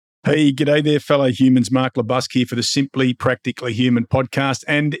Hey, g'day there, fellow humans. Mark LeBusk here for the Simply Practically Human podcast.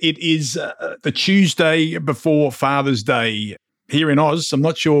 And it is the Tuesday before Father's Day here in Oz. I'm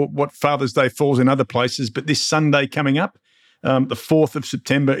not sure what Father's Day falls in other places, but this Sunday coming up, the 4th of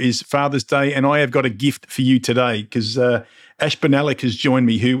September is Father's Day. And I have got a gift for you today because Ash Benalik has joined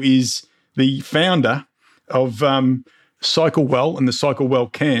me, who is the founder of Cycle Well and the Cycle Well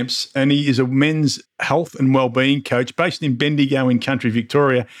camps, and he is a men's health and wellbeing coach based in Bendigo in country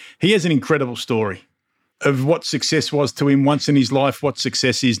Victoria. He has an incredible story of what success was to him once in his life, what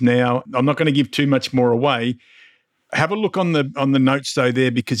success is now. I'm not going to give too much more away. Have a look on the notes though there,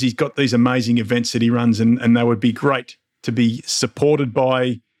 because he's got these amazing events that he runs, and they would be great to be supported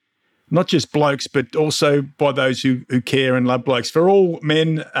by not just blokes, but also by those who care and love blokes. For all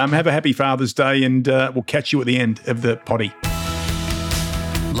men, have a happy Father's Day, and we'll catch you at the end of the potty.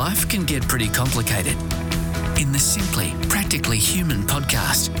 Life can get pretty complicated. In the Simply Practically Human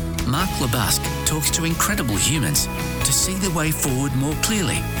podcast, Mark LeBusk talks to incredible humans to see the way forward more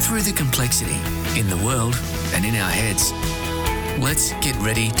clearly through the complexity in the world and in our heads. Let's get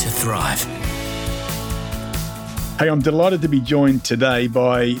ready to thrive. Hey, I'm delighted to be joined today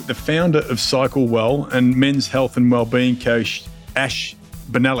by the founder of Cycle Well and men's health and wellbeing coach, Ash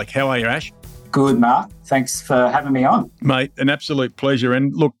Benalik. How are you, Ash? Good, Mark. Thanks for having me on. Mate, an absolute pleasure.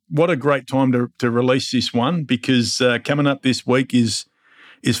 And look, what a great time to release this one, because coming up this week is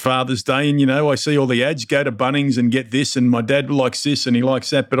Father's Day. And, you know, I see all the ads, go to Bunnings and get this, and my dad likes this and he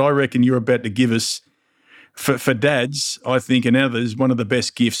likes that. But I reckon you're about to give us, for dads, I think, and others, one of the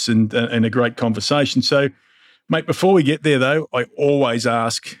best gifts and a great conversation. So, mate, before we get there, though, I always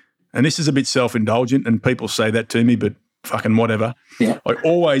ask, and this is a bit self-indulgent, and people say that to me, but fucking whatever. Yeah. I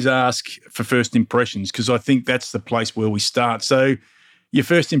always ask for first impressions, because I think that's the place where we start. Your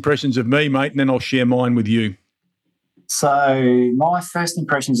first impressions of me, mate, and then I'll share mine with you. So my first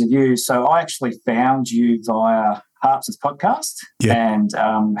impressions of you, so I actually found you via Harps' podcast and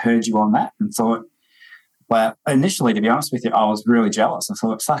heard you on that and thought, well, initially, to be honest with you, I was really jealous. I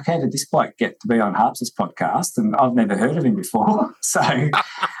thought, fuck, how did this bloke get to be on Harps' podcast? And I've never heard of him before. So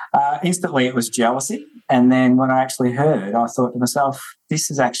instantly it was jealousy. And then when I actually heard, I thought to myself, this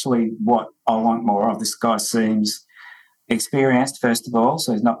is actually what I want more of. This guy seems experienced, first of all.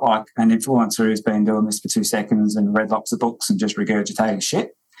 So he's not like an influencer who's been doing this for 2 seconds and read lots of books and just regurgitating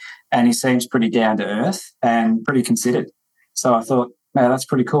shit. And he seems pretty down to earth and pretty considered. So I thought, no, that's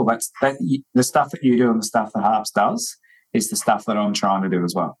pretty cool. The stuff that you do and the stuff that Harps does is the stuff that I'm trying to do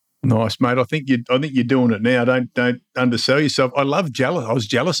as well. Nice, mate. I think you're doing it now. Don't undersell yourself. I was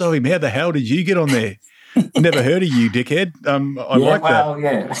jealous of him. How the hell did you get on there? Never heard of you, dickhead. I like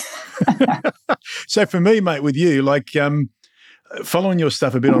that. Yeah. So for me, mate, with you, like following your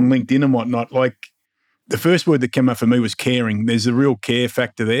stuff a bit on LinkedIn and whatnot, like the first word that came up for me was caring. There's a real care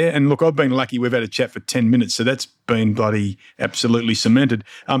factor there. And look, I've been lucky. We've had a chat for 10 minutes, so that's been bloody absolutely cemented.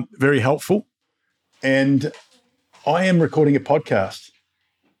 Very helpful. And I am recording a podcast.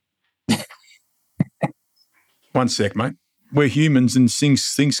 One sec, mate. We're humans and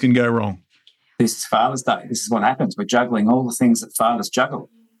things can go wrong. This is Father's Day. This is what happens. We're juggling all the things that fathers juggle.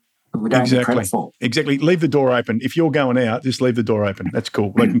 But we don't get credit for. Exactly. Leave the door open. If you're going out, just leave the door open. That's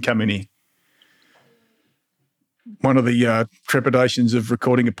cool. They can come in here. One of the trepidations of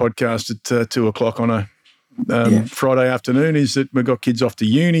recording a podcast at 2 o'clock on a Friday afternoon is that we've got kids off to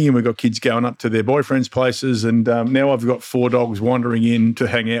uni and we've got kids going up to their boyfriends' places, and now I've got 4 dogs wandering in to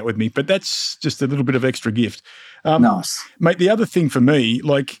hang out with me. But that's just a little bit of extra gift. Nice. Mate, the other thing for me,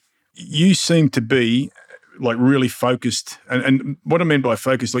 like you seem to be like really focused, and what I mean by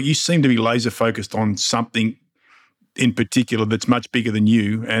focused, like you seem to be laser focused on something in particular that's much bigger than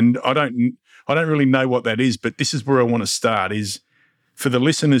you, and I don't really know what that is, but this is where I want to start, is for the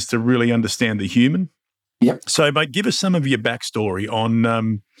listeners to really understand the human. Yep. So, mate, give us some of your backstory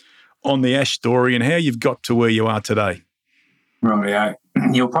on the Ash story and how you've got to where you are today. Rightio.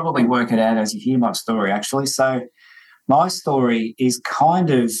 You'll probably work it out as you hear my story, actually. So my story is kind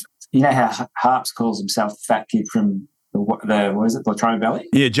of, you know how Harps calls himself the fat kid from what is it, Latrobe Valley?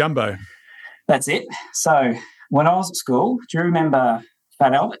 Yeah, Jumbo. That's it. So when I was at school, do you remember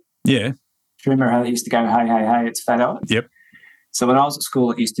Fat Albert? Yeah. Do you remember how they used to go, hey, hey, hey, it's Fat Albert? Yep. So when I was at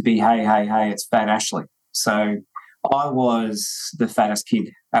school, it used to be, hey, hey, hey, it's Fat Ashley. So I was the fattest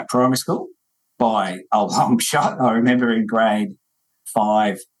kid at primary school by a long shot. I remember in grade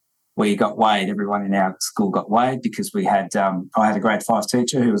 5, we got weighed. Everyone in our school got weighed because we had, I had a grade 5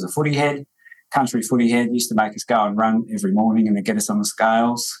 teacher who was a footy head, country footy head, used to make us go and run every morning and then get us on the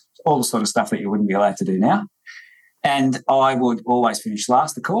scales, all the sort of stuff that you wouldn't be allowed to do now. And I would always finish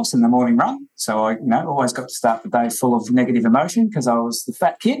last, of course, in the morning run. So I, always got to start the day full of negative emotion because I was the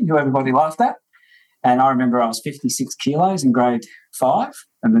fat kid who everybody laughed at. And I remember I was 56 kilos in grade 5,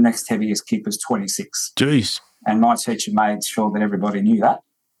 and the next heaviest kid was 26. Jeez. And my teacher made sure that everybody knew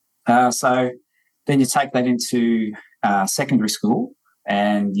that. So then you take that into secondary school,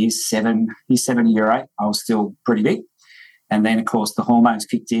 and year 7 and year 8, I was still pretty big. And then, of course, the hormones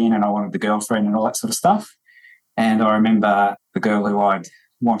kicked in and I wanted the girlfriend and all that sort of stuff. And I remember the girl who I'd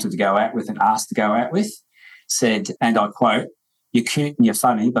wanted to go out with and asked to go out with said, and I quote, "You're cute and you're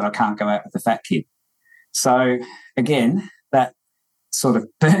funny, but I can't go out with a fat kid." So, again, that sort of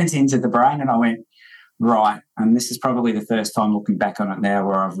burnt into the brain and I went, right, and this is probably the first time looking back on it now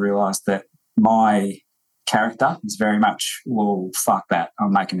where I've realised that my character is very much, well, fuck that,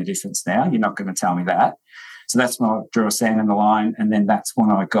 I'm making a difference now. You're not going to tell me that. So that's when I drew a sand in the line, and then that's when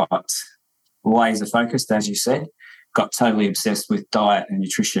I got laser focused, as you said, got totally obsessed with diet and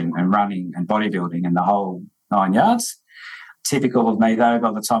nutrition and running and bodybuilding and the whole 9 yards. Typical of me, though,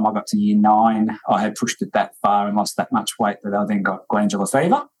 by the time I got to year 9, I had pushed it that far and lost that much weight that I then got glandular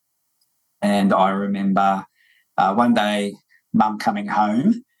fever. And I remember one day Mum coming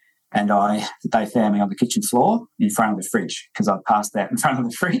home and they found me on the kitchen floor in front of the fridge because I'd passed out in front of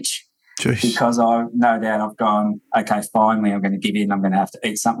the fridge. Jeez. Because no doubt I've gone, okay, finally I'm going to give in, I'm going to have to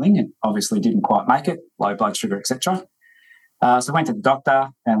eat something, and obviously didn't quite make it, low blood sugar, etc. So I went to the doctor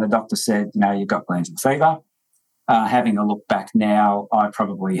and the doctor said, you've got glandular fever. Having a look back now, I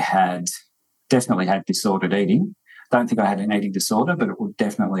definitely had disordered eating. Don't think I had an eating disorder, but it would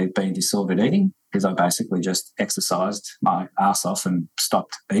definitely have been disordered eating because I basically just exercised my ass off and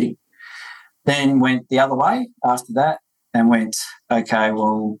stopped eating. Then went the other way after that and went, okay,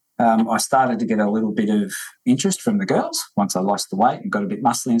 well, I started to get a little bit of interest from the girls once I lost the weight and got a bit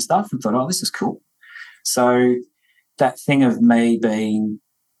muscly and stuff and thought, oh, this is cool. So that thing of me being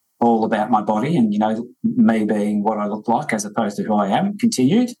all about my body and, me being what I look like as opposed to who I am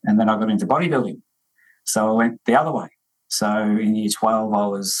continued. And then I got into bodybuilding. So I went the other way. So in year 12, I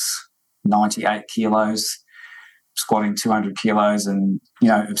was 98 kilos, squatting 200 kilos and,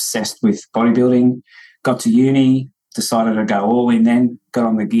 obsessed with bodybuilding. Got to uni, decided to go all in then, got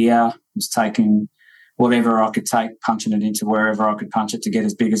on the gear, was taking whatever I could take, punching it into wherever I could punch it to get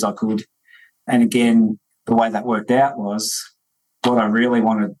as big as I could. And again, the way that worked out was what I really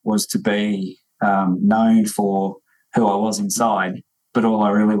wanted was to be known for who I was inside, but all I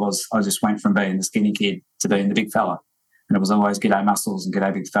really was, I just went from being the skinny kid to being the big fella. And it was always g'day muscles and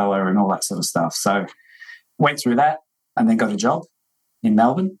g'day big fella and all that sort of stuff. So went through that and then got a job in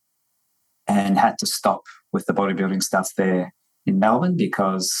Melbourne and had to stop with the bodybuilding stuff there in Melbourne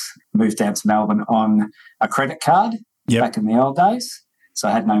because I moved down to Melbourne on a credit card back in the old days. So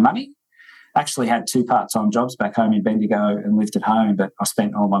I had no money. Actually had 2 part-time jobs back home in Bendigo and lived at home, but I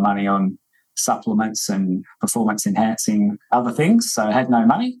spent all my money on supplements and performance-enhancing other things, so I had no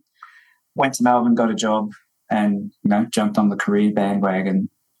money. Went to Melbourne, got a job and, jumped on the career bandwagon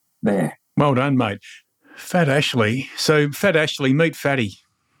there. Well done, mate. Fat Ashley. So Fat Ashley, meet Fatty.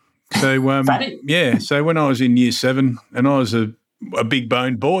 So, Fatty? Yeah, so when I was in year 7 and I was a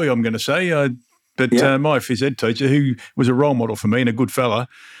big-boned boy, I'm going to say, my phys ed teacher, who was a role model for me and a good fella,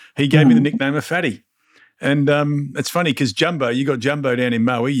 he gave me the nickname of Fatty. And it's funny because Jumbo, you got Jumbo down in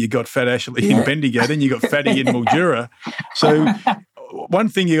Maui, you got Fat Ashley in Bendigo, then you got Fatty in Mildura. So one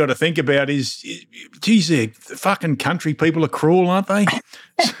thing you got to think about is, geez, the fucking country people are cruel, aren't they?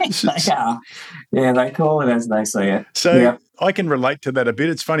 They are. Yeah, they call it as they see it. So I can relate to that a bit.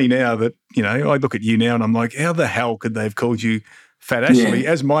 It's funny now that, I look at you now and I'm like, how the hell could they have called you Fat Ashley?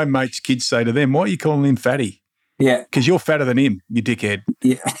 As my mates' kids say to them, why are you calling him Fatty? Yeah. Because you're fatter than him, you dickhead.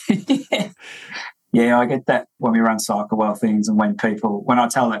 Yeah. Yeah, I get that when we run Cycle Well things and when I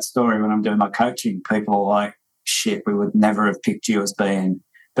tell that story when I'm doing my coaching, people are like, shit, we would never have picked you as being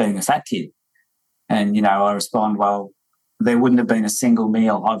a fat kid. And, I respond, well, there wouldn't have been a single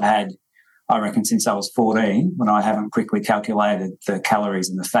meal I've had, I reckon, since I was 14 when I haven't quickly calculated the calories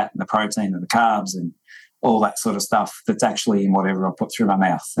and the fat and the protein and the carbs and all that sort of stuff that's actually in whatever I put through my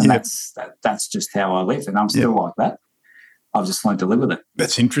mouth. And that's just how I live. And I'm still like that. I've just learned to live with it.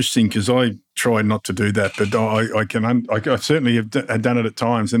 That's interesting because I try not to do that, but I certainly have done it at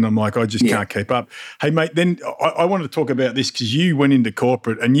times and I'm like, I just can't keep up. Hey, mate, then I want to talk about this because you went into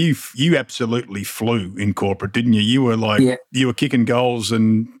corporate and you absolutely flew in corporate, didn't you? You were like, you were kicking goals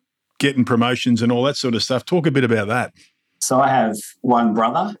and getting promotions and all that sort of stuff. Talk a bit about that. So I have one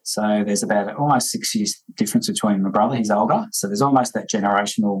brother. So there's about almost 6 years difference between my brother. He's older. So there's almost that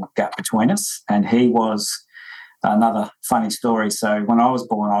generational gap between us. And he was another funny story. So when I was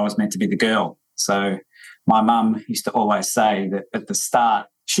born, I was meant to be the girl. So my mum used to always say that at the start,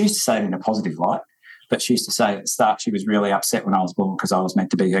 she used to say it in a positive light, but she used to say at the start she was really upset when I was born because I was meant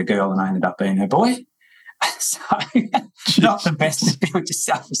to be her girl and I ended up being her boy. So not the best to build your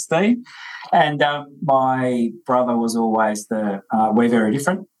self-esteem. And my brother was always we're very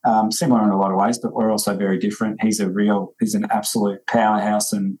different, similar in a lot of ways, but we're also very different. He's an absolute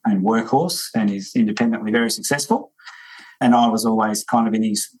powerhouse and workhorse, and he's independently very successful. And I was always kind of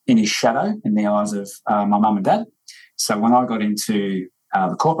in his shadow in the eyes of my mum and dad. So when I got into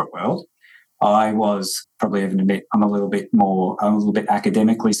the corporate world, I was probably I'm a little bit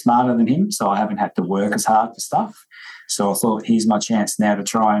academically smarter than him, so I haven't had to work as hard for stuff. So I thought, here's my chance now to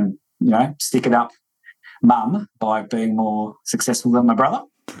try and, stick it up mum by being more successful than my brother.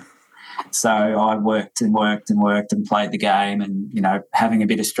 So I worked and played the game and, having a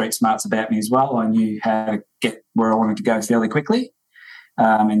bit of street smarts about me as well. I knew how to get where I wanted to go fairly quickly.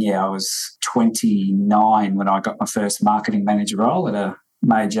 I was 29 when I got my first marketing manager role at a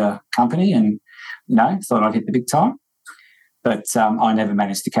major company and, thought I'd hit the big time. But I never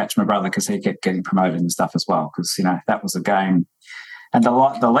managed to catch my brother because he kept getting promoted and stuff as well because, that was a game. And the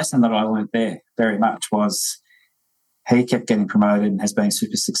lesson that I learned there very much was he kept getting promoted and has been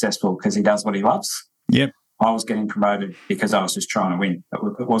super successful because he does what he loves. Yep. I was getting promoted because I was just trying to win.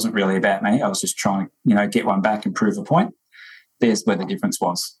 It wasn't really about me. I was just trying to, get one back and prove a point. There's where the difference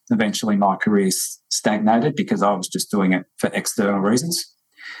was. Eventually my career stagnated because I was just doing it for external reasons.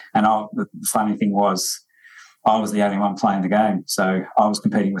 And the funny thing was I was the only one playing the game. So I was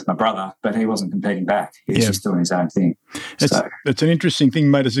competing with my brother, but he wasn't competing back. He was just doing his own thing. It's an interesting thing,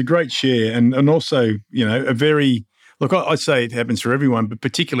 mate. It's a great share and also, a very – look, I say it happens for everyone, but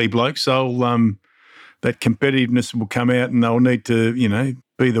particularly blokes. That competitiveness will come out and they'll need to,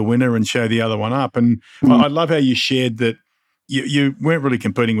 be the winner and show the other one up. And I love how you shared that you weren't really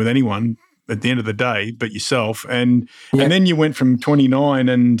competing with anyone at the end of the day but yourself. And then you went from 29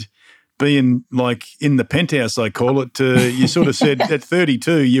 and being like in the penthouse, I call it, to you sort of said at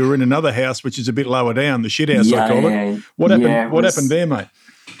 32 you were in another house which is a bit lower down, the shit house, I call it. What happened there, mate?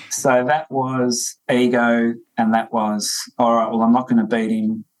 So that was ego, and that was, all right, well, I'm not going to beat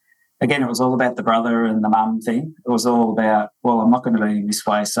him. Again, it was all about the brother and the mum thing. It was all about, well, I'm not going to beat him this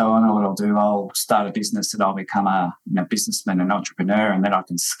way, so I know what I'll do. I'll start a business and I'll become a businessman, an entrepreneur, and then I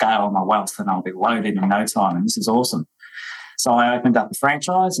can scale my wealth and I'll be loaded in no time, and this is awesome. So I opened up a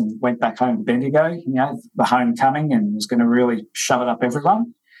franchise and went back home to Bendigo, the homecoming, and was going to really shove it up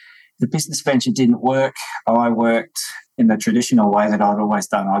everyone. The business venture didn't work. I worked in the traditional way that I'd always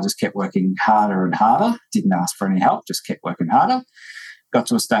done. I just kept working harder and harder, didn't ask for any help, just kept working harder. Got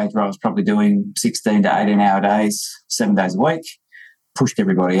to a stage where I was probably doing 16 to 18-hour days, 7 days a week, pushed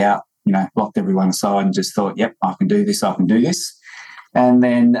everybody out, locked everyone aside and just thought, yep, I can do this. And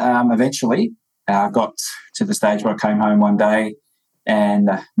then eventually got to the stage where I came home one day and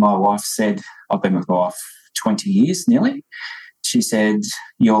my wife said, I've been with my wife 20 years nearly. She said,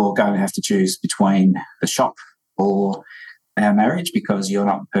 you're going to have to choose between the shop or our marriage because you're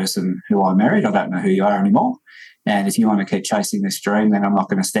not the person who I married. I don't know who you are anymore. And if you want to keep chasing this dream, then I'm not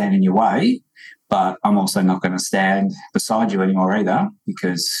going to stand in your way, but I'm also not going to stand beside you anymore either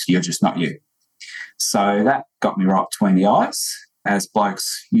because you're just not you. So that got me right between the eyes, as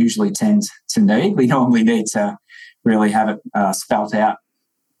blokes usually tend to need. We normally need to really have it spelt out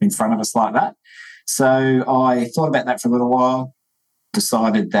in front of us like that. So I thought about that for a little while,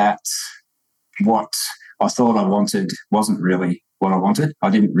 decided that what I thought I wanted wasn't really what I wanted.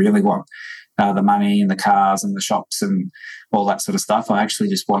 I didn't really want the money and the cars and the shops and all that sort of stuff. I actually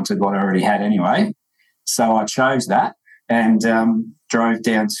just wanted what I already had anyway. So I chose that and drove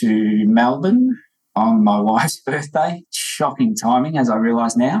down to Melbourne on my wife's birthday. Shocking timing, as I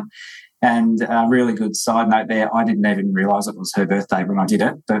realise now. And a really good side note there, I didn't even realise it was her birthday when I did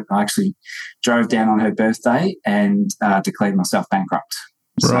it, but I actually drove down on her birthday and declared myself bankrupt.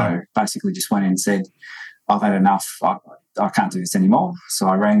 Right. So basically just went in and said, I've had enough. I can't do this anymore. So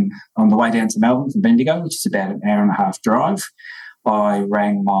I rang on the way down to Melbourne from Bendigo, which is about an hour and a half drive. I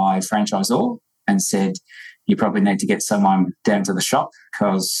rang my franchisor and said, you probably need to get someone down to the shop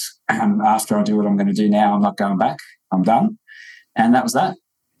because after I do what I'm going to do now, I'm not going back. I'm done. And that was that.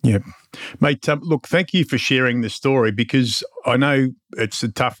 Yep. Mate, look, thank you for sharing the story because I know it's a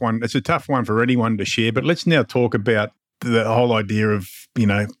tough one. It's a tough one for anyone to share, but let's now talk about the whole idea of,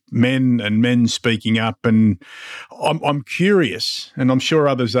 men speaking up. And I'm curious, and I'm sure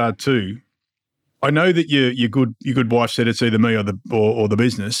others are too. I know that your good wife said it's either me or the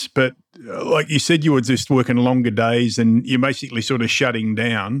business, but like you said, you were just working longer days and you're basically sort of shutting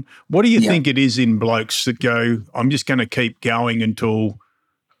down. What do you think it is in blokes that go, I'm just going to keep going until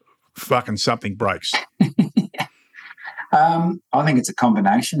fucking something breaks? I think it's a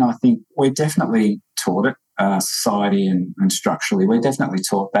combination. I think we're definitely taught it, society and structurally. We're definitely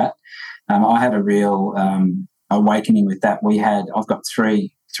taught that. I had a real awakening with that. I've got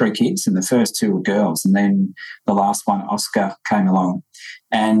three kids, and the first two were girls, and then the last one, Oscar, came along.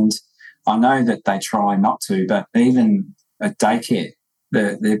 And I know that they try not to, but even at daycare,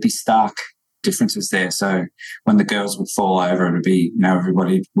 there'd be stark differences there. So when the girls would fall over, it would be,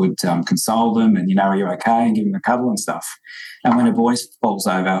 everybody would console them and, are you okay, and give them a cuddle and stuff. And when a boy falls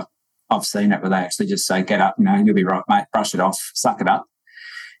over, I've seen it where they actually just say, get up, you'll be right, mate, brush it off, suck it up.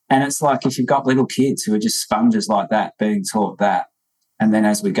 And it's like if you've got little kids who are just sponges like that, being taught that, and then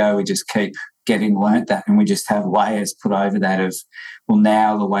as we go, we just keep getting learnt that, and we just have layers put over that of, well,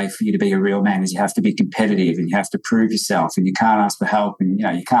 now the way for you to be a real man is you have to be competitive and you have to prove yourself and you can't ask for help and,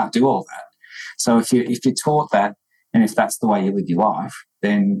 you can't do all that. So if you're taught that, and if that's the way you live your life,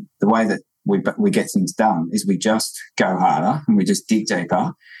 then the way that we get things done is we just go harder and we just dig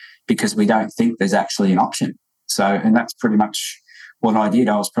deeper because we don't think there's actually an option. So, and that's pretty much what I did.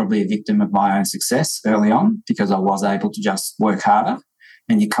 I was probably a victim of my own success early on because I was able to just work harder.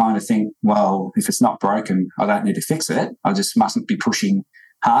 And you kind of think, well, if it's not broken, I don't need to fix it. I just mustn't be pushing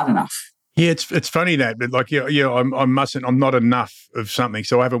hard enough. Yeah, it's funny that, but like, I'm not enough of something.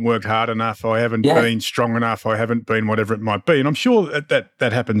 So I haven't worked hard enough. I haven't been strong enough. I haven't been whatever it might be. And I'm sure that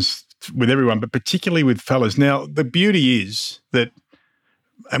happens with everyone, but particularly with fellas. Now, the beauty is that,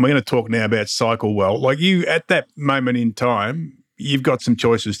 and we're going to talk now about Cycle Well, like you, at that moment in time, you've got some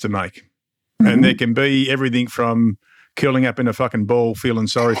choices to make. Mm-hmm. And there can be everything from curling up in a fucking ball, feeling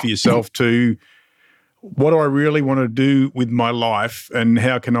sorry for yourself to what do I really want to do with my life and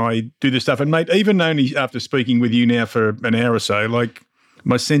how can I do this stuff? And mate, even only after speaking with you now for an hour or so, like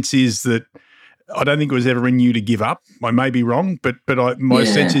my sense is that I don't think it was ever in you to give up. I may be wrong, but my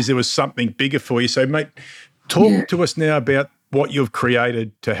sense is there was something bigger for you. So mate, talk to us now about what you've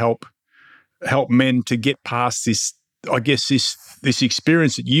created to help men to get past this, I guess, this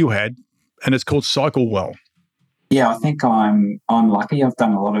experience that you had, and it's called Cycle Well. Yeah, I think I'm lucky. I've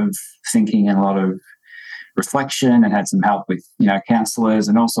done a lot of thinking and a lot of reflection and had some help with, counsellors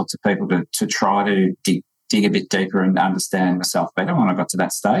and all sorts of people to try to dig a bit deeper and understand myself better when I got to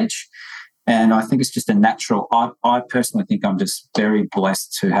that stage. And I think it's just a natural, I personally think I'm just very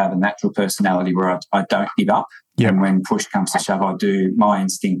blessed to have a natural personality where I don't give up. Yep. And when push comes to shove, my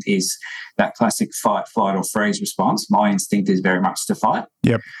instinct is that classic fight, flight or freeze response. My instinct is very much to fight.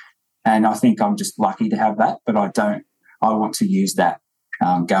 Yep. And I think I'm just lucky to have that, but I want to use that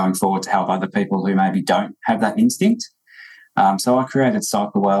going forward to help other people who maybe don't have that instinct. So I created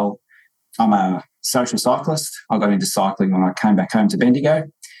Cycle Well. I'm a social cyclist. I got into cycling when I came back home to Bendigo.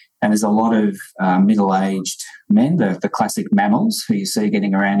 And there's a lot of middle-aged men, the classic mammals who you see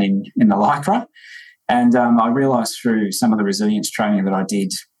getting around in the Lycra. And I realised through some of the resilience training that I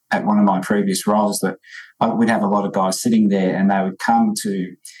did at one of my previous roles that we'd have a lot of guys sitting there and they would come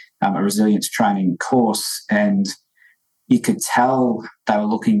to a resilience training course and you could tell they were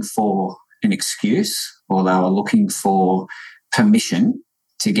looking for an excuse or they were looking for permission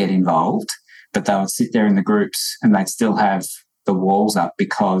to get involved, but they would sit there in the groups and they'd still have the walls up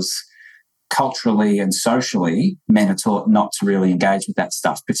because culturally and socially men are taught not to really engage with that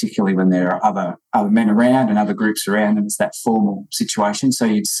stuff, particularly when there are other men around and other groups around and it's that formal situation. So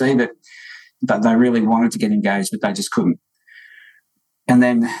you'd see that they really wanted to get engaged, but they just couldn't. And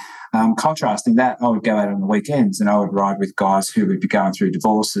then contrasting that, I would go out on the weekends and I would ride with guys who would be going through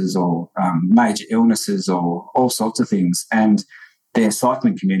divorces or major illnesses or all sorts of things. And their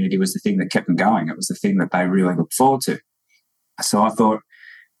cycling community was the thing that kept them going. It was the thing that they really looked forward to. So I thought,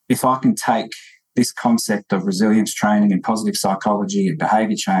 if I can take this concept of resilience training and positive psychology and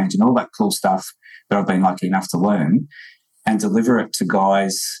behaviour change and all that cool stuff that I've been lucky enough to learn and deliver it to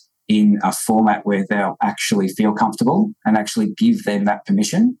guys in a format where they'll actually feel comfortable and actually give them that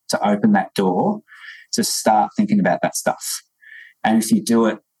permission to open that door to start thinking about that stuff. And if you do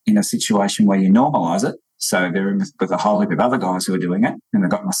it in a situation where you normalise it, so they're with a whole heap of other guys who are doing it, and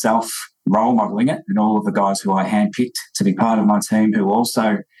I've got myself role modelling it and all of the guys who I handpicked to be part of my team who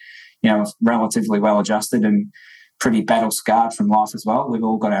also, relatively well adjusted and pretty battle scarred from life as well. We've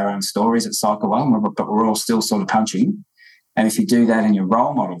all got our own stories at Cycle Well, but we're all still sort of punching. And if you do that and you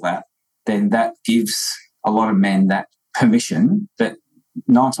role model that, then that gives a lot of men that permission that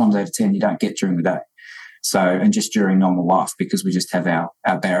 9 times out of 10 you don't get during the day. So, and just during normal life because we just have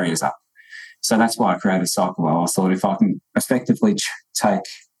our barriers up. So that's why I created Cycle Well. I thought if I can effectively take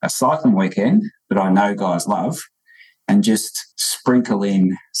a cycling weekend that I know guys love and just sprinkle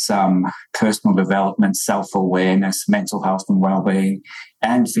in some personal development, self-awareness, mental health and well-being,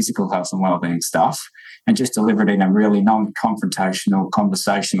 and physical health and well-being stuff, and just deliver it in a really non-confrontational,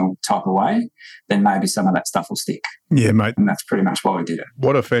 conversational type of way, then maybe some of that stuff will stick. Yeah, mate. And that's pretty much why we did it.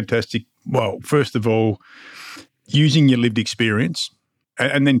 What a fantastic, well, first of all, using your lived experience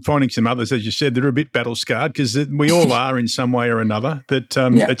and then finding some others, as you said, that are a bit battle-scarred, because we all are in some way or another, that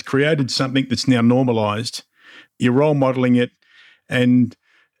it's created something that's now normalised. You're role modelling it, and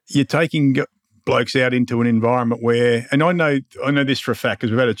you're taking blokes out into an environment where, and I know this for a fact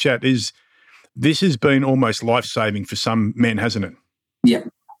because we've had a chat, is this has been almost life-saving for some men, hasn't it? Yeah.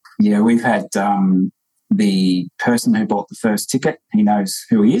 Yeah, we've had the person who bought the first ticket, he knows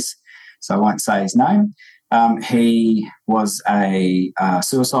who he is, so I won't say his name. He was a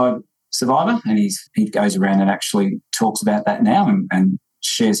suicide survivor, and he goes around and actually talks about that now and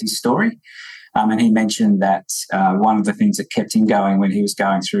shares his story. And he mentioned that one of the things that kept him going when he was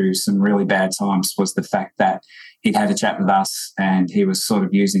going through some really bad times was the fact that he'd had a chat with us, and he was sort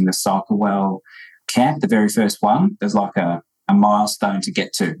of using the Cycle Well camp, the very first one. There's like a milestone to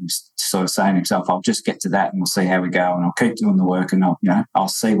get to. He's sort of saying to himself, I'll just get to that and we'll see how we go, and I'll keep doing the work, and I'll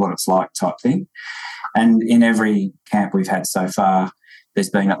see what it's like type thing. And in every camp we've had so far, there's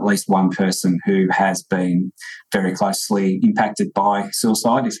been at least one person who has been very closely impacted by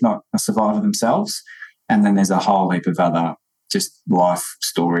suicide, if not a survivor themselves. And then there's a whole heap of other just life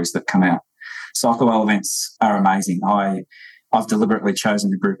stories that come out. Cycle Well events are amazing. I've deliberately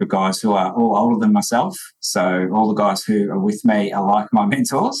chosen a group of guys who are all older than myself. So all the guys who are with me are like my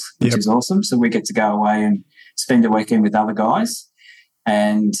mentors, which is awesome. So we get to go away and spend a weekend with other guys.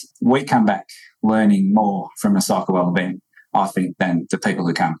 And we come back learning more from a Cycle Well event, I think, than the people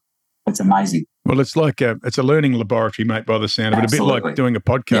who come. It's amazing. Well, it's like it's a learning laboratory, mate, by the sound of it. Absolutely. A bit like doing a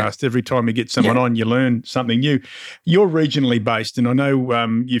podcast. Yeah. Every time you get someone on, you learn something new. You're regionally based, and I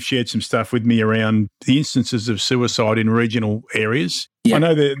know you've shared some stuff with me around the instances of suicide in regional areas. Yeah. I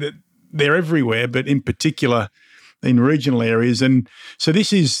know they're everywhere, but in particular in regional areas. And so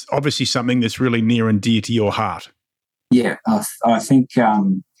this is obviously something that's really near and dear to your heart. Yeah, I think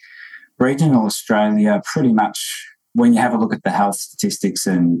regional Australia pretty much, when you have a look at the health statistics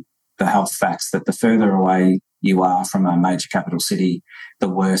and the health facts, that the further away you are from a major capital city, the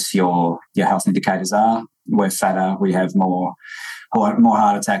worse your health indicators are. We're fatter, we have more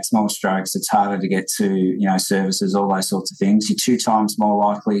heart attacks, more strokes, it's harder to get to, services, all those sorts of things. You're 2 times more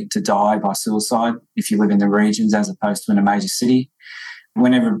likely to die by suicide if you live in the regions as opposed to in a major city.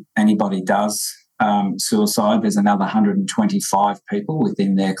 Whenever anybody does suicide, there's another 125 people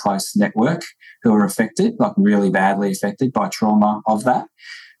within their close network who are affected, like really badly affected by trauma of that.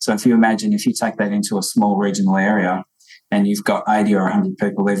 So if you take that into a small regional area and you've got 80 or 100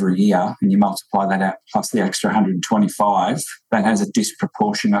 people every year and you multiply that out plus the extra 125, that has a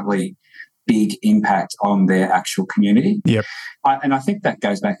disproportionately big impact on their actual community. Yep. And I think that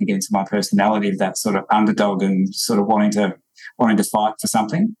goes back again to my personality of that sort of underdog and sort of wanting to fight for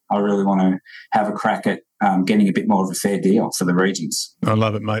something. I really want to have a crack at getting a bit more of a fair deal for the regions. I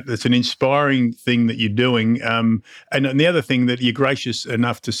love it, mate. It's an inspiring thing that you're doing. And the other thing that you're gracious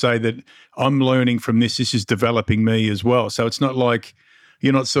enough to say that I'm learning from this is developing me as well. So it's not like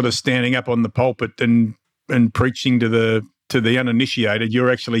you're not sort of standing up on the pulpit and preaching to the uninitiated.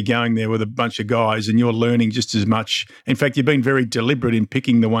 You're actually going there with a bunch of guys and you're learning just as much. In fact, you've been very deliberate in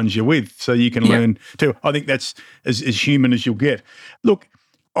picking the ones you're with so you can learn too. I think that's as human as you'll get. Look,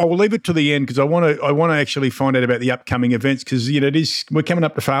 I will leave it to the end because I want to actually find out about the upcoming events because we're coming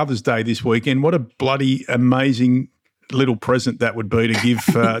up to Father's Day this weekend. What a bloody amazing little present that would be to give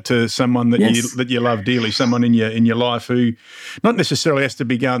to someone that you love dearly, someone in your life who not necessarily has to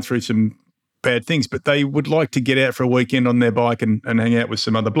be going through some bad things, but they would like to get out for a weekend on their bike and hang out with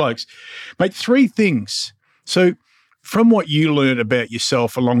some other blokes. Mate, 3 things. So from what you learned about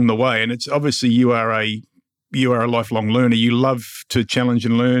yourself along the way, and it's obviously you are a lifelong learner, you love to challenge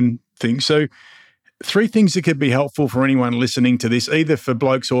and learn things. So 3 things that could be helpful for anyone listening to this, either for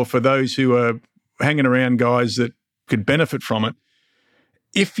blokes or for those who are hanging around guys that could benefit from it.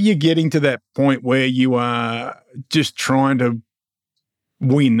 If you're getting to that point where you are just trying to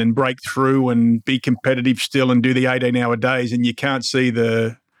win and break through and be competitive still and do the 18-hour days and you can't see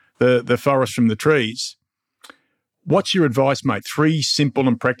the forest from the trees, what's your advice, mate? 3 simple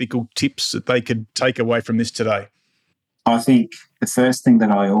and practical tips that they could take away from this today. I think the first thing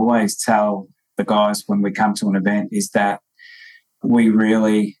that I always tell the guys when we come to an event is that we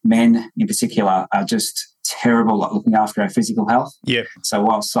really, men in particular, are just terrible at looking after our physical health. Yeah. So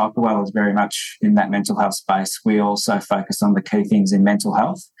while CycleWell is very much in that mental health space, we also focus on the key things in mental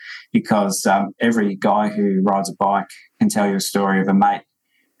health, because every guy who rides a bike can tell you a story of a mate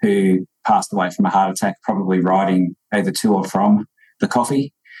who passed away from a heart attack, probably riding either to or from the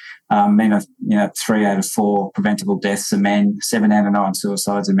coffee. 3 out of 4 preventable deaths are men, 7 out of 9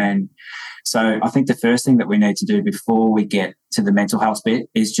 suicides are men. So I think the first thing that we need to do before we get to the mental health bit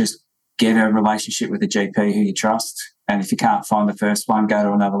is just get a relationship with a GP who you trust. And if you can't find the first one, go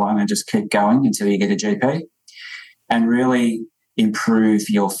to another one and just keep going until you get a GP, and really improve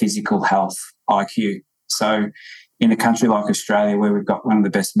your physical health IQ. So in a country like Australia, where we've got one of the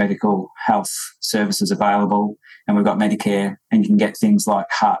best medical health services available, and we've got Medicare, and you can get things like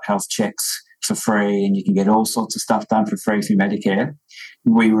heart health checks for free, and you can get all sorts of stuff done for free through Medicare,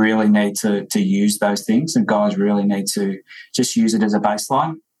 we really need to use those things, and guys really need to just use it as a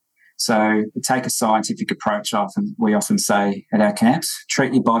baseline. So take a scientific approach. We often say at our camps,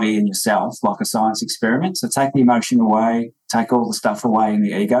 treat your body and yourself like a science experiment. So take the emotion away, take all the stuff away in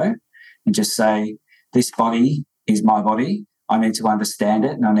the ego, and just say, this body is my body. I need to understand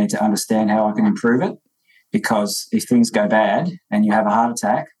it, and I need to understand how I can improve it. Because if things go bad and you have a heart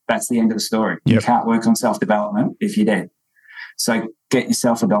attack, that's the end of the story. Yep. You can't work on self-development if you're dead. So get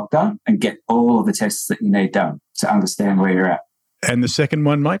yourself a doctor and get all of the tests that you need done to understand where you're at. And the second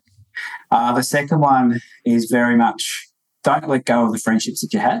one, mate? The second one is very much, don't let go of the friendships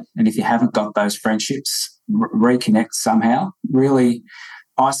that you had. And if you haven't got those friendships, reconnect somehow. Really,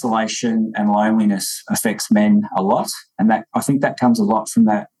 isolation and loneliness affects men a lot. And that, I think that comes a lot from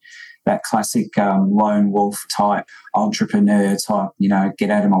that classic lone wolf type, entrepreneur type, get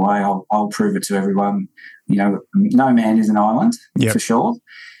out of my way, I'll prove it to everyone. No man is an island, for sure.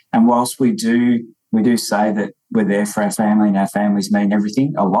 And whilst we do say that we're there for our family and our families mean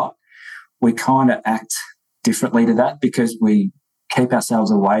everything a lot, we kind of act differently to that, because we keep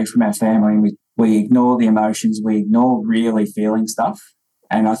ourselves away from our family, and we ignore the emotions, we ignore really feeling stuff.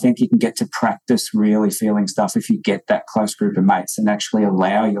 And I think you can get to practice really feeling stuff if you get that close group of mates and actually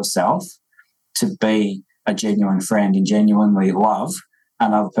allow yourself to be a genuine friend and genuinely love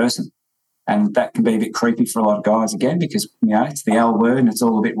another person. And that can be a bit creepy for a lot of guys, again, because, it's the L word and it's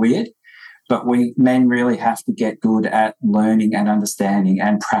all a bit weird. But we men really have to get good at learning and understanding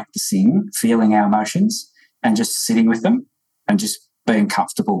and practicing feeling our emotions and just sitting with them and just being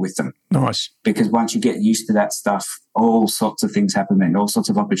comfortable with them. Nice. Because once you get used to that stuff, all sorts of things happen then, all sorts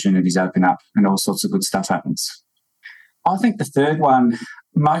of opportunities open up and all sorts of good stuff happens. I think the third one,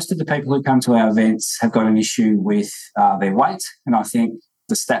 most of the people who come to our events have got an issue with their weight. And I think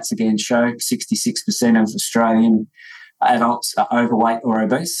the stats again show 66% of Australian adults are overweight or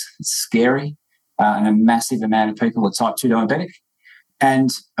obese. It's scary. And a massive amount of people are type 2 diabetic.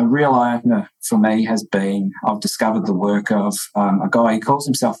 And a real eye-opener for me has been, I've discovered the work of a guy, he calls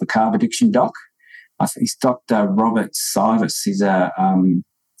himself the Carb Addiction Doc. I think he's Dr. Robert Sivas. He's a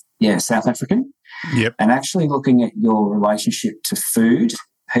South African. Yep. And actually looking at your relationship to food,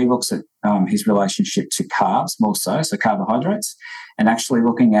 he looks at his relationship to carbs more so carbohydrates, and actually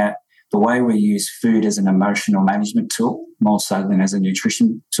looking at the way we use food as an emotional management tool more so than as a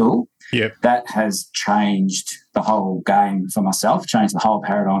nutrition tool. Yep. That has changed the whole game for myself, changed the whole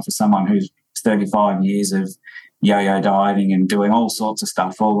paradigm for someone who's 35 years of yo-yo dieting and doing all sorts of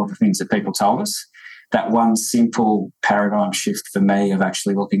stuff, all of the things that people told us. That one simple paradigm shift for me of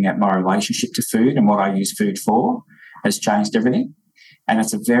actually looking at my relationship to food and what I use food for has changed everything. And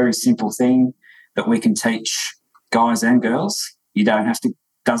it's a very simple thing that we can teach guys and girls. You don't have to,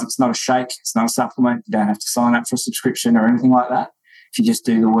 it's not a shake, it's not a supplement, you don't have to sign up for a subscription or anything like that. If you just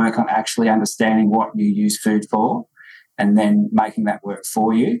do the work on actually understanding what you use food for and then making that work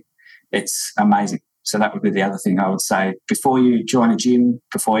for you, it's amazing. So that would be the other thing I would say. Before you join a gym,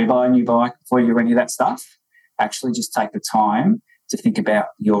 before you buy a new bike, before you do any of that stuff, actually just take the time to think about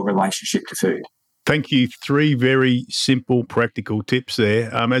your relationship to food. Thank you. 3 very simple, practical tips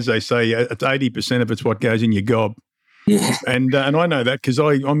there. As they say, it's 80% of it's what goes in your gob. Yeah. And I know that because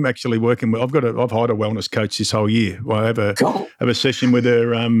I'm actually working with, I've hired a wellness coach this whole year. I have a session with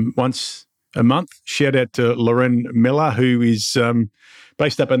her once a month. Shout out to Lauren Miller, who is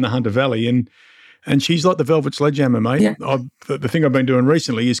based up in the Hunter Valley, and she's like the velvet sledgehammer, mate. Yeah. The thing I've been doing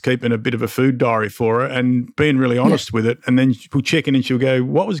recently is keeping a bit of a food diary for her and being really honest with it. And then we'll check in and she'll go,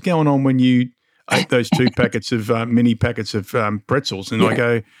 what was going on when you ate those 2 packets of mini packets of pretzels? And I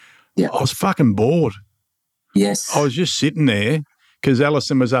go, I was fucking bored. Yes. I was just sitting there because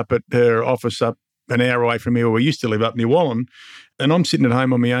Alison was up at her office up an hour away from here where we used to live up near Wallen, and I'm sitting at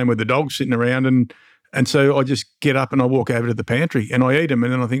home on my own with the dogs sitting around, and so I just get up and I walk over to the pantry and I eat them,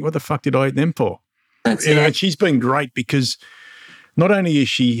 and then I think, what the fuck did I eat them for? That's And she's been great because not only has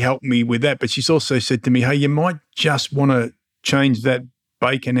she helped me with that, but she's also said to me, hey, you might just want to change that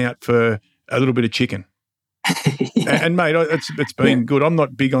bacon out for a little bit of chicken. And mate, it's been good. I'm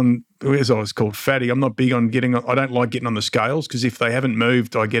not big on, as I was called, fatty. I'm not big on I don't like getting on the scales because if they haven't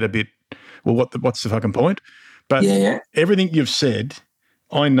moved, I get a bit, well, what's the fucking point? But everything you've said,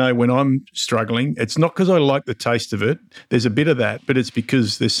 I know when I'm struggling, it's not because I like the taste of it. There's a bit of that, but it's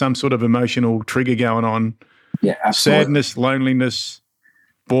because there's some sort of emotional trigger going on. Yeah, absolutely. Sadness, loneliness,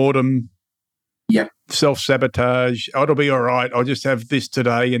 boredom, self-sabotage. Oh, it'll be all right. I'll just have this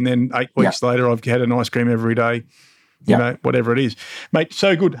today. And then 8 weeks later, I've had an ice cream every day, you know, whatever it is. Mate,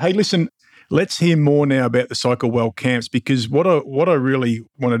 so good. Hey, listen, let's hear more now about the Cycle Well camps because what I really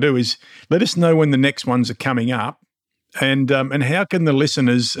want to do is let us know when the next ones are coming up. And how can the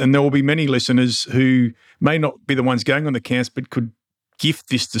listeners, and there will be many listeners who may not be the ones going on the camps, but could gift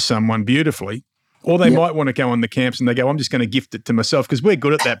this to someone beautifully, or they might want to go on the camps and they go, I'm just going to gift it to myself because we're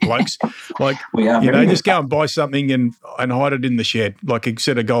good at that, blokes. Like, just go and buy something and hide it in the shed, like a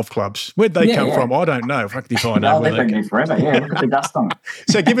set of golf clubs. Where'd they come from? I don't know. Fuck if I know. They've been there forever. Yeah, look at the dust on it.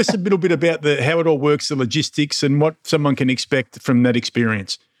 So give us a little bit about how it all works, the logistics, and what someone can expect from that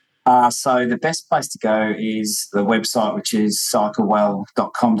experience. So the best place to go is the website, which is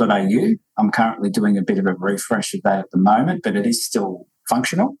cyclewell.com.au. I'm currently doing a bit of a refresh of that at the moment, but it is still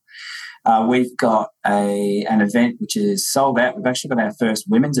functional. We've got an event which is sold out. We've actually got our first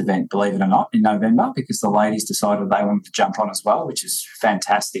women's event, believe it or not, in November because the ladies decided they wanted to jump on as well, which is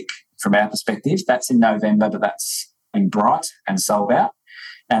fantastic from our perspective. That's in November, but that's in Bright and sold out.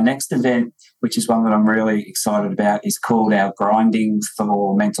 Our next event, which is one that I'm really excited about, is called our Grinding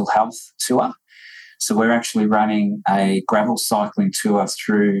for Mental Health Tour. So we're actually running a gravel cycling tour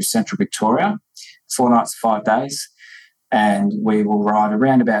through Central Victoria, 4 nights, 5 days, and we will ride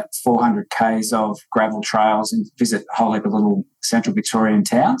around about 400 k's of gravel trails and visit a whole heap of little Central Victorian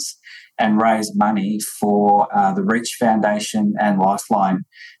towns and raise money for the Reach Foundation and Lifeline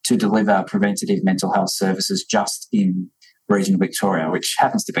to deliver preventative mental health services just in regional Victoria, which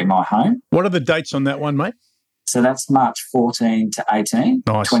happens to be my home. What are the dates on that one, mate? So that's March 14 to 18,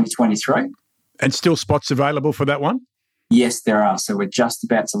 2023. And still spots available for that one? Yes, there are. So we're just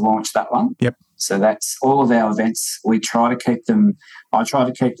about to launch that one. Yep. So that's all of our events. I try to keep them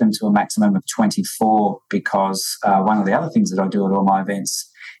to a maximum of 24 because one of the other things that I do at all my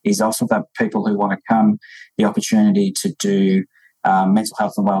events is also for people who want to come the opportunity to do mental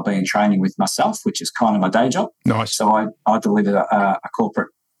health and wellbeing training with myself, which is kind of my day job. Nice. So I deliver a corporate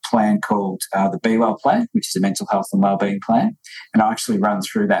plan called the Be Well Plan, which is a mental health and wellbeing plan. And I actually run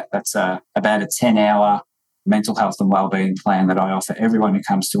through that. That's about a 10-hour mental health and wellbeing plan that I offer everyone who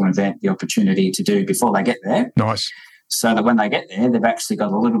comes to an event the opportunity to do before they get there. Nice. So that when they get there, they've actually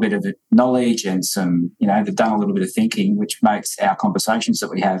got a little bit of knowledge and some, they've done a little bit of thinking, which makes our conversations that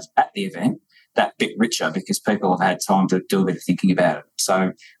we have at the event that bit richer because people have had time to do a bit of thinking about it.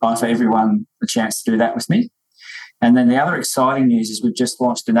 So I offer everyone a chance to do that with me. And then the other exciting news is we've just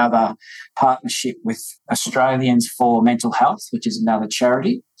launched another partnership with Australians for Mental Health, which is another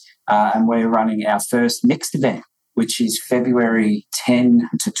charity. And we're running our first mixed event, which is February 10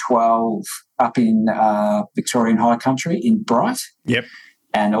 to 12 up in Victorian High Country in Bright. Yep.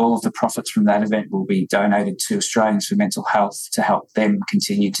 And all of the profits from that event will be donated to Australians for Mental Health to help them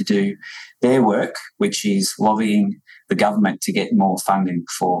continue to do their work, which is lobbying the government to get more funding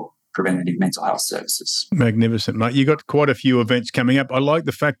for preventative mental health services. Magnificent, mate. You've got quite a few events coming up. I like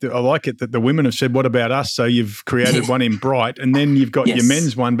that the women have said, what about us? So you've created one in Bright and then you've got your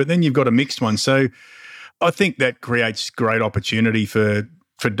men's one, but then you've got a mixed one. So I think that creates great opportunity for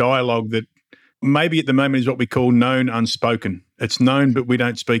dialogue that maybe at the moment is what we call known unspoken. It's known, but we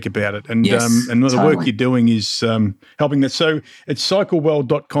don't speak about it. And the work you're doing is helping that. So it's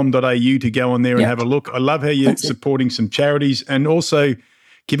cyclewell.com.au to go on there and have a look. I love how you're supporting some charities and also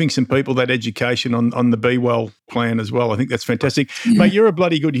giving some people that education on the Be Well plan as well. I think that's fantastic. Yeah. Mate, you're a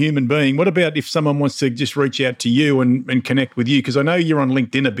bloody good human being. What about if someone wants to just reach out to you and connect with you? Because I know you're on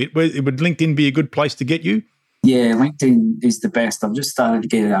LinkedIn a bit. Would LinkedIn be a good place to get you? Yeah, LinkedIn is the best. I've just started to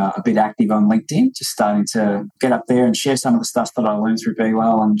get a bit active on LinkedIn, just starting to get up there and share some of the stuff that I learned through Be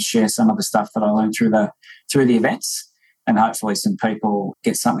Well and share some of the stuff that I learned through the events, and hopefully some people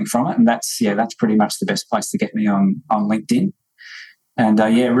get something from it. And that's pretty much the best place to get me on LinkedIn. And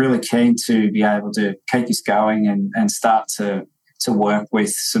really keen to be able to keep this going and start to work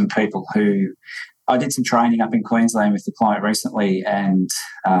with some people who I did some training up in Queensland with the client recently, and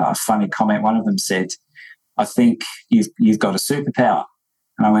a funny comment. One of them said, I think you've got a superpower.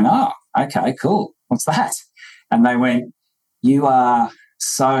 And I went, oh, okay, cool. What's that? And they went, you are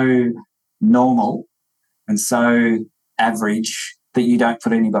so normal and so average that you don't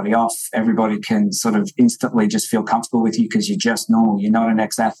put anybody off. Everybody can sort of instantly just feel comfortable with you because you're just normal. You're not an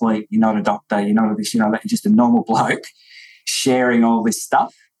ex-athlete. You're not a doctor. You're not a this, you're not that. You're just a normal bloke sharing all this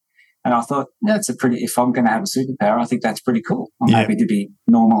stuff. And I thought, if I'm going to have a superpower, I think that's pretty cool. I'm happy to be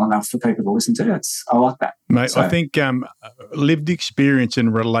normal enough for people to listen to. I like that. Mate, so, I think lived experience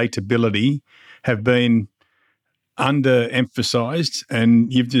and relatability have been underemphasized,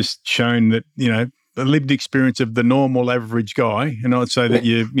 and you've just shown that, the lived experience of the normal average guy. And I'd say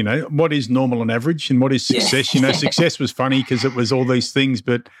that what is normal and average and what is success? Yeah. Success was funny because it was all these things,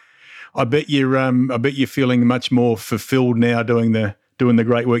 but I bet you're feeling much more fulfilled now doing the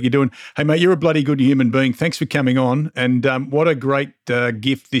great work you're doing. Hey, mate, you're a bloody good human being. Thanks for coming on. And what a great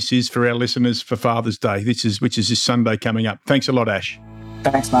gift this is for our listeners for Father's Day, which is this Sunday coming up. Thanks a lot, Ash.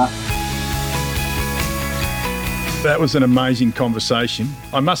 Thanks, Mark. That was an amazing conversation.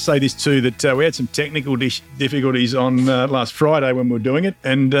 I must say this too, that we had some technical difficulties on last Friday when we were doing it,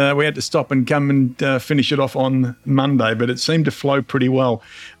 and we had to stop and come and finish it off on Monday, but it seemed to flow pretty well.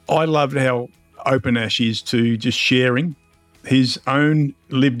 I loved how open Ash is to just sharing his own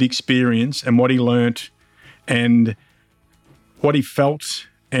lived experience and what he learnt and what he felt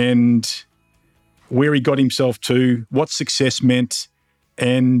and where he got himself to, what success meant.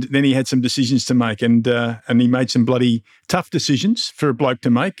 And then he had some decisions to make, and he made some bloody tough decisions for a bloke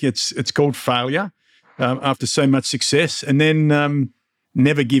to make. It's called failure after so much success, and then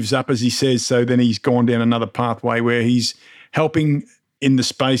never gives up, as he says. So then he's gone down another pathway where he's helping in the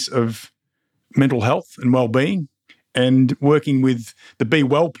space of mental health and well-being, and working with the Be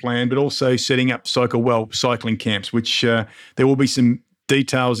Well plan, but also setting up cycling camps, which there will be some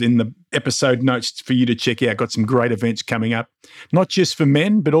details in the episode notes for you to check out. Got some great events coming up, not just for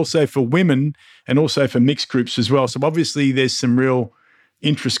men, but also for women and also for mixed groups as well. So obviously there's some real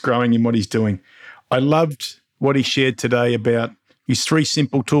interest growing in what he's doing. I loved what he shared today about his 3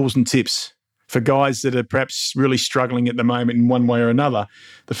 simple tools and tips for guys that are perhaps really struggling at the moment in one way or another.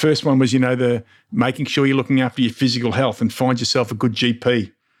 The first one was, the making sure you're looking after your physical health and find yourself a good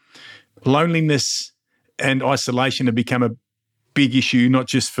GP. Loneliness and isolation have become a big issue, not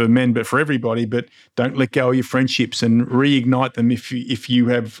just for men, but for everybody. But don't let go of your friendships and reignite them if you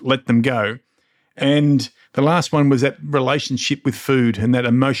have let them go. And the last one was that relationship with food and that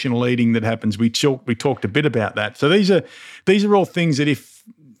emotional eating that happens. We talked a bit about that. So these are all things that if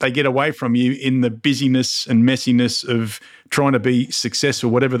they get away from you in the busyness and messiness of trying to be successful,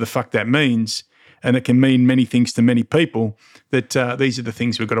 whatever the fuck that means, and it can mean many things to many people, that these are the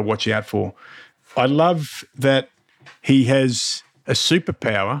things we've got to watch out for. I love that he has a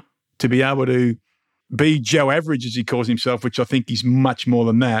superpower to be able to be Joe Average, as he calls himself, which I think is much more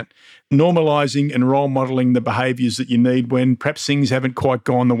than that, normalising and role modelling the behaviours that you need when perhaps things haven't quite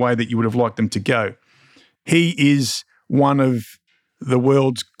gone the way that you would have liked them to go. He is one of the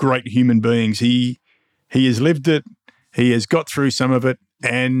world's great human beings. He has lived it, he has got through some of it,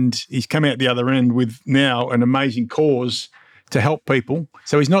 and he's come out the other end with now an amazing cause to help people.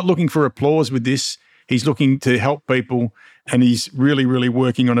 So he's not looking for applause with this. He's looking to help people, and he's really, really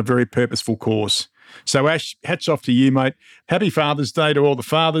working on a very purposeful cause. So Ash, hats off to you, mate. Happy Father's Day to all the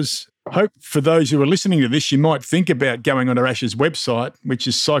fathers. Hope for those who are listening to this, you might think about going onto Ash's website, which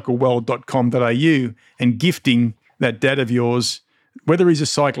is cyclewell.com.au, and gifting that dad of yours, whether he's a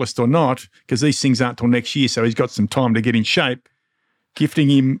cyclist or not, because these things aren't till next year, so he's got some time to get in shape, gifting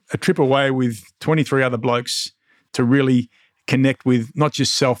him a trip away with 23 other blokes to really connect with not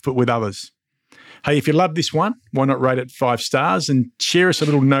just self, but with others. Hey, if you loved this one, why not rate it 5 stars and share us a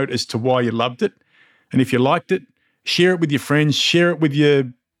little note as to why you loved it. And if you liked it, share it with your friends, share it with your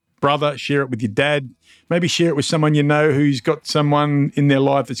brother, share it with your dad, maybe share it with someone you know who's got someone in their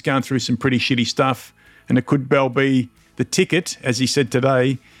life that's going through some pretty shitty stuff. And it could well be the ticket, as he said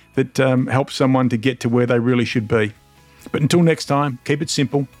today, that helps someone to get to where they really should be. But until next time, keep it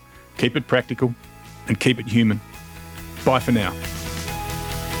simple, keep it practical, and keep it human. Bye for now.